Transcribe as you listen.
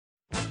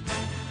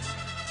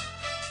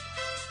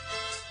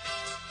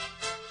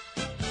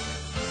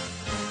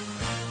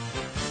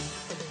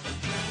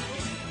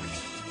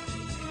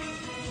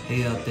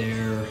Hey out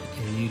there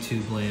in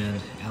YouTube land,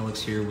 Alex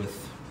here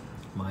with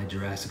my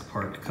Jurassic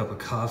Park cup of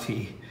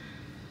coffee.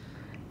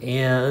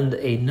 And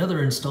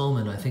another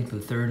installment, I think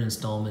the third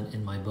installment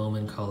in my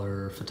Bowman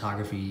color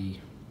photography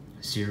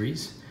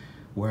series,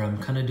 where I'm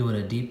kind of doing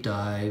a deep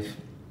dive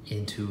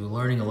into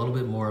learning a little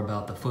bit more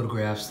about the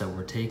photographs that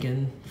were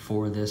taken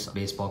for this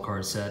baseball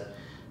card set,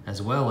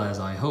 as well as,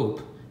 I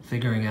hope,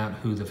 figuring out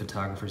who the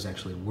photographers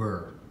actually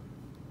were.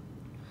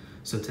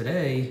 So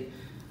today,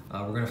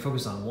 we're going to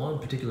focus on one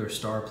particular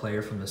star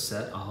player from the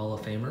set, a Hall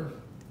of Famer,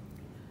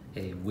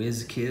 a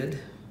whiz kid,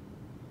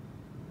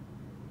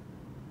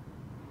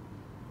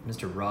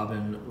 Mr.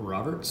 Robin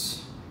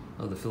Roberts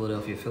of the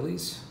Philadelphia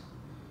Phillies.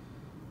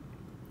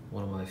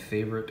 One of my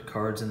favorite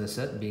cards in the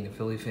set, being a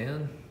Philly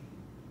fan.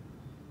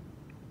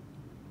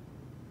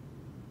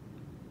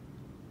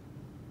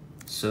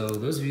 So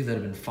those of you that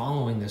have been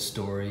following this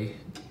story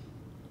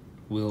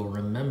will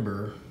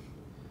remember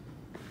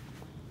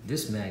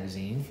this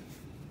magazine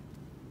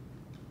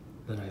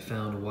that I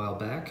found a while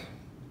back,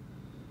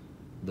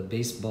 the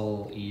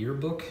Baseball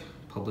Yearbook,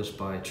 published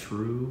by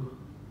True,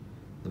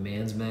 the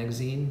Man's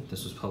Magazine.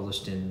 This was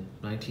published in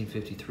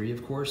 1953,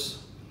 of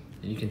course,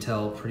 and you can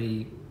tell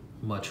pretty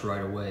much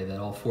right away that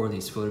all four of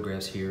these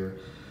photographs here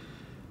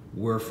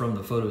were from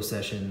the photo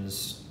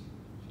sessions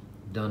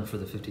done for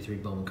the 53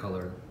 Bowman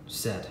color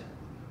set.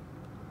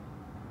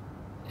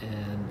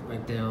 And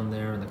right down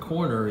there in the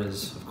corner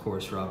is, of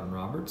course, Robin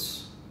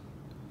Roberts.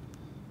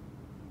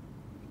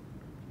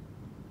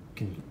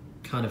 Can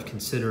kind of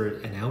consider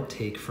it an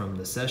outtake from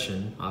the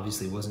session.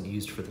 Obviously it wasn't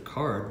used for the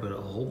card, but a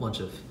whole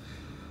bunch of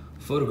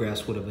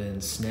photographs would have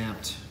been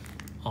snapped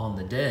on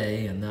the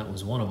day, and that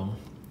was one of them.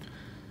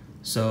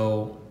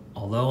 So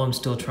although I'm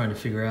still trying to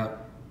figure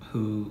out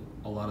who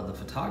a lot of the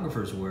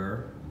photographers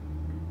were,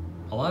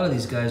 a lot of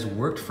these guys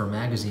worked for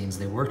magazines.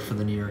 They worked for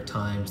the New York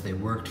Times, they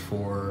worked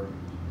for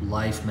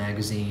Life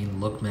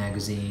magazine, Look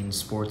magazine,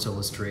 Sports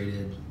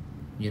Illustrated,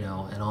 you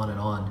know, and on and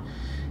on.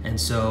 And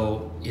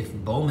so if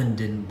Bowman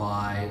didn't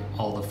buy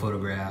all the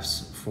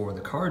photographs for the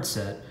card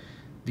set,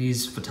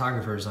 these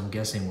photographers, I'm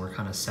guessing, were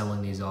kind of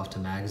selling these off to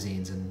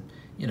magazines and,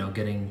 you know,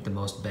 getting the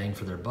most bang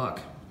for their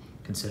buck,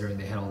 considering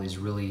they had all these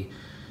really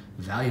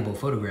valuable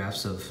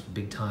photographs of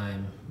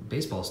big-time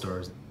baseball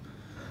stars.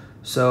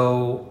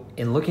 So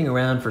in looking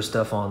around for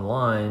stuff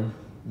online,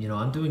 you know,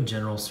 I'm doing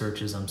general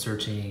searches. I'm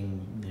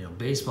searching, you know,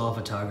 baseball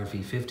photography,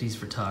 50s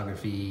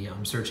photography.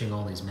 I'm searching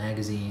all these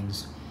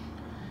magazines.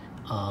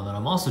 And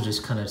I'm also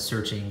just kind of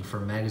searching for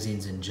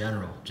magazines in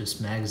general, just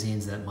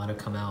magazines that might have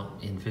come out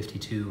in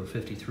 52 or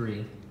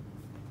 53.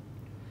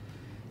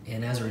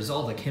 And as a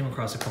result, I came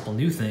across a couple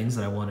new things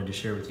that I wanted to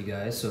share with you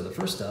guys. So the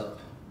first up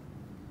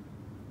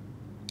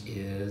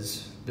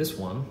is this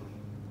one.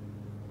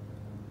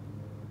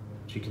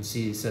 As you can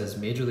see, it says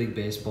Major League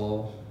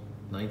Baseball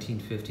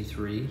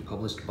 1953,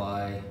 published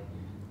by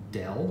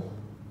Dell.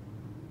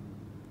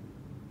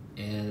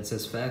 And it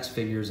says Facts,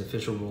 Figures,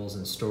 Official Rules,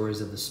 and Stories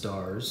of the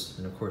Stars.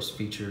 And of course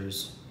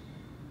features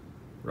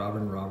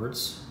Robin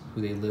Roberts,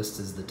 who they list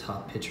as the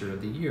top pitcher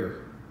of the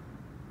year.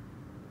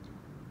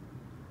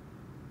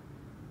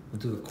 We'll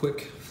do a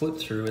quick flip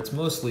through. It's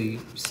mostly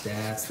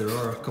stats. There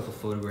are a couple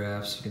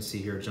photographs. You can see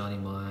here Johnny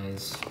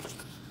Mize.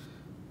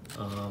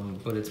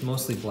 But it's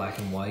mostly black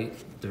and white.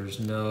 There's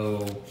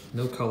no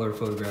color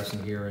photographs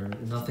in here,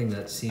 and nothing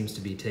that seems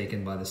to be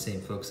taken by the same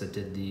folks that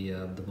did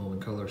the Bowman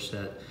color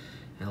set.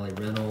 Allie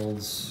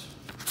Reynolds,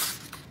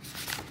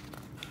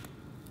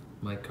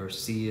 Mike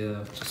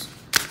Garcia, just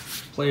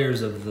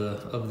players of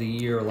the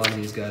year. A lot of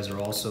these guys are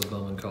also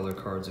Bowman color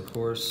cards, of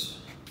course.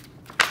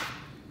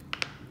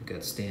 We've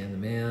got Stan the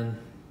Man,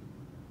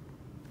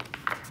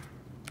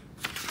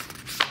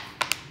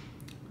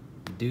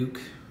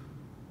 Duke,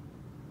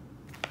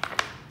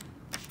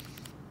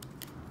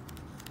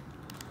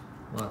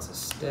 lots of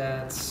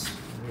stats.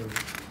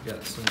 We've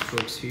got some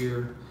folks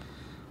here.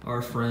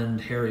 Our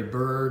friend Harry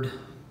Bird.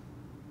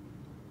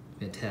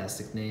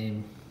 Fantastic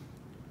name.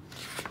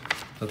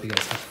 Hope you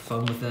guys have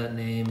fun with that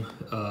name.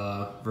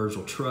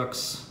 Virgil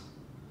Trucks.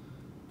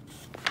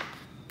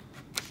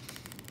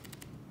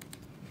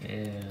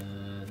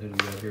 And who do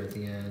we have here at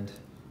the end?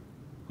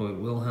 Hoyt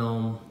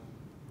Wilhelm.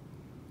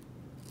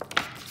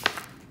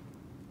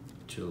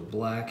 Joe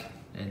Black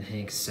and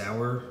Hank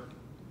Sauer.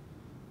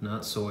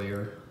 Not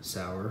Sawyer,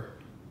 Sauer.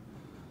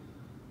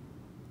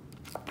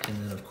 And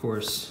then of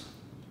course,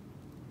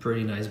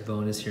 pretty nice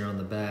bonus here on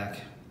the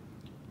back.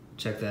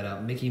 Check that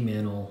out, Mickey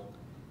Mantle,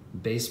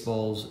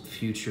 Baseball's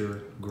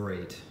Future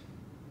Great.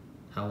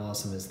 How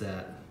awesome is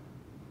that?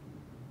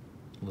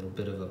 A little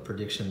bit of a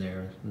prediction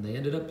there, and they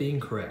ended up being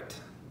correct.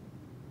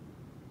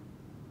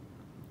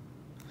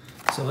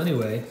 So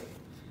anyway,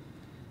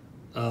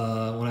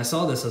 when I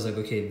saw this, I was like,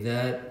 okay,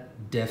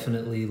 that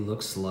definitely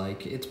looks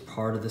like it's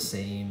part of the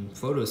same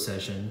photo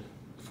session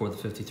for the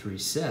 53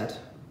 set.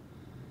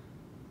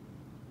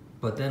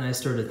 But then I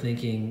started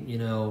thinking, you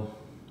know,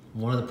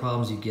 one of the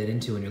problems you get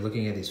into when you're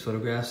looking at these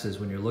photographs is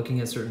when you're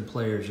looking at certain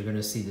players, you're going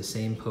to see the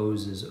same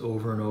poses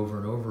over and over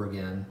and over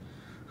again.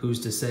 Who's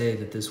to say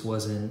that this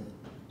wasn't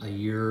a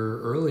year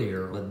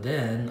earlier. But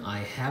then I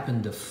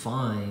happened to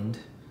find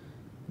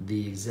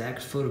the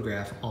exact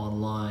photograph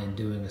online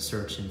doing a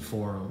search in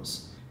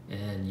forums.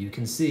 And you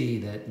can see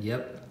that,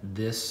 yep,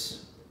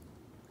 this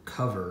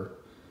cover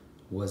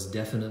was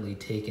definitely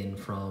taken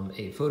from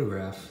a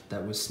photograph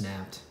that was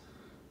snapped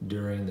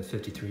during the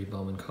 53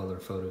 Bowman color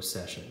photo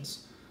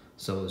sessions.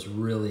 So I was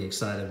really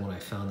excited when I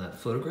found that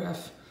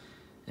photograph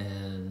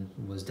and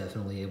was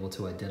definitely able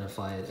to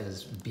identify it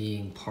as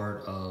being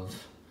part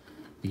of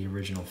the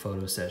original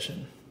photo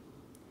session.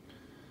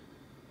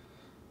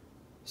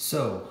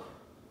 So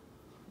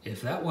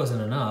if that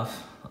wasn't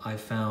enough, I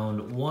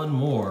found one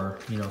more.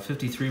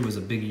 53 was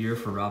a big year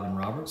for Robin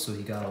Roberts, so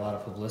he got a lot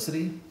of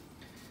publicity.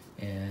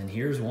 And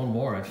here's one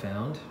more I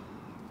found.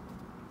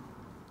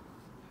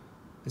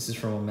 This is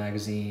from a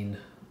magazine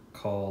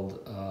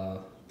called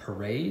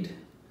Parade.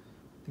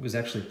 It was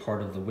actually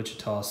part of the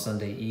Wichita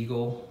Sunday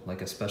Eagle,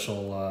 like a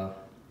special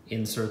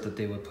insert that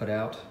they would put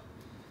out.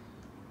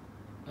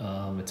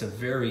 It's a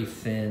very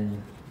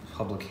thin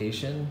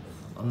publication.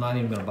 I'm not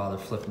even gonna bother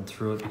flipping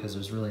through it because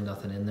there's really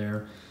nothing in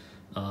there.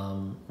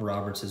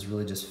 Roberts is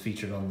really just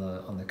featured on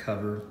the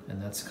cover,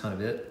 and that's kind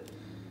of it.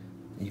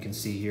 You can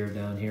see here,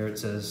 down here, it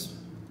says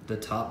the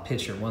top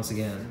picture, once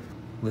again,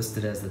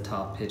 listed as the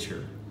top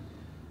picture.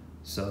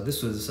 So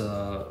this was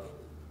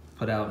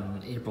put out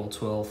on April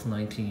 12th,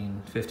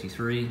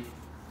 1953.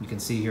 You can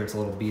see here it's a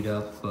little beat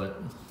up, but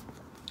I'm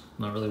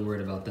not really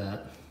worried about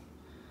that.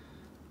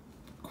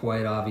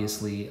 Quite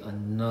obviously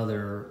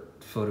another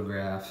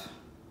photograph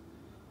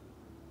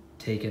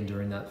taken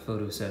during that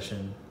photo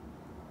session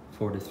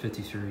for the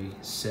 53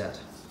 set.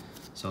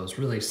 So I was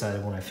really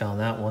excited when I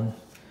found that one.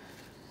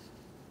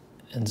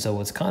 And so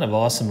what's kind of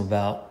awesome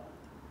about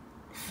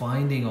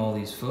finding all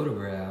these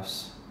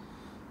photographs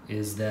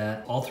is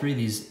that all three of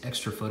these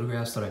extra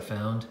photographs that I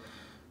found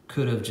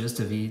could have just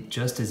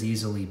as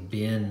easily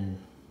been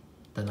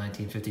the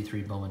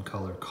 1953 Bowman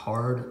color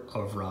card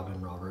of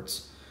Robin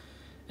Roberts,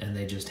 and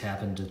they just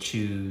happened to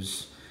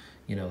choose,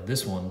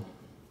 this one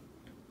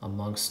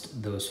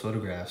amongst those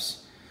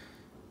photographs.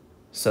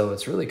 So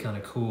it's really kind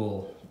of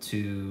cool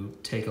to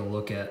take a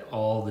look at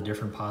all the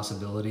different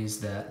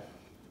possibilities that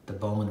the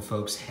Bowman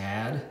folks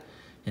had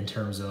in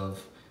terms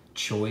of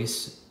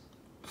choice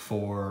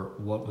for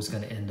what was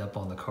going to end up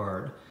on the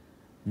card.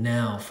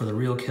 Now, for the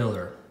real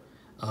killer,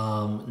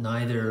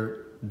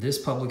 neither this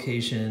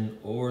publication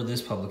or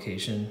this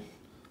publication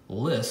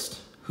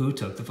list who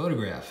took the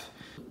photograph.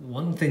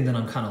 One thing that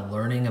I'm kind of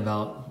learning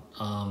about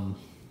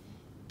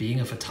being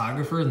a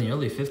photographer in the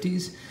early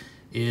 50s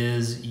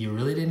is you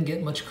really didn't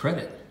get much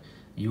credit.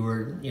 You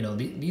were,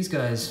 these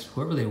guys,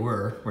 whoever they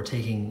were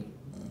taking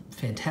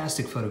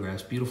fantastic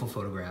photographs, beautiful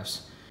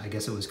photographs. I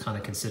guess it was kind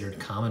of considered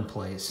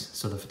commonplace,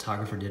 so the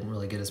photographer didn't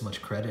really get as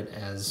much credit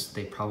as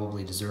they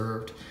probably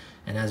deserved.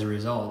 And as a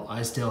result,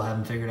 I still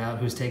haven't figured out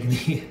who's taking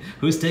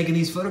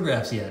these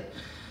photographs yet.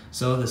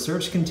 So the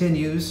search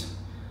continues,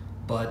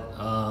 but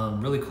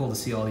really cool to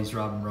see all these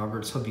Robin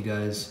Roberts. Hope you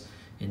guys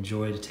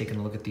enjoyed taking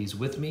a look at these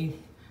with me.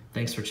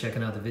 Thanks for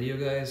checking out the video,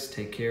 guys.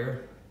 Take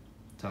care.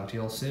 Talk to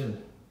you all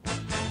soon.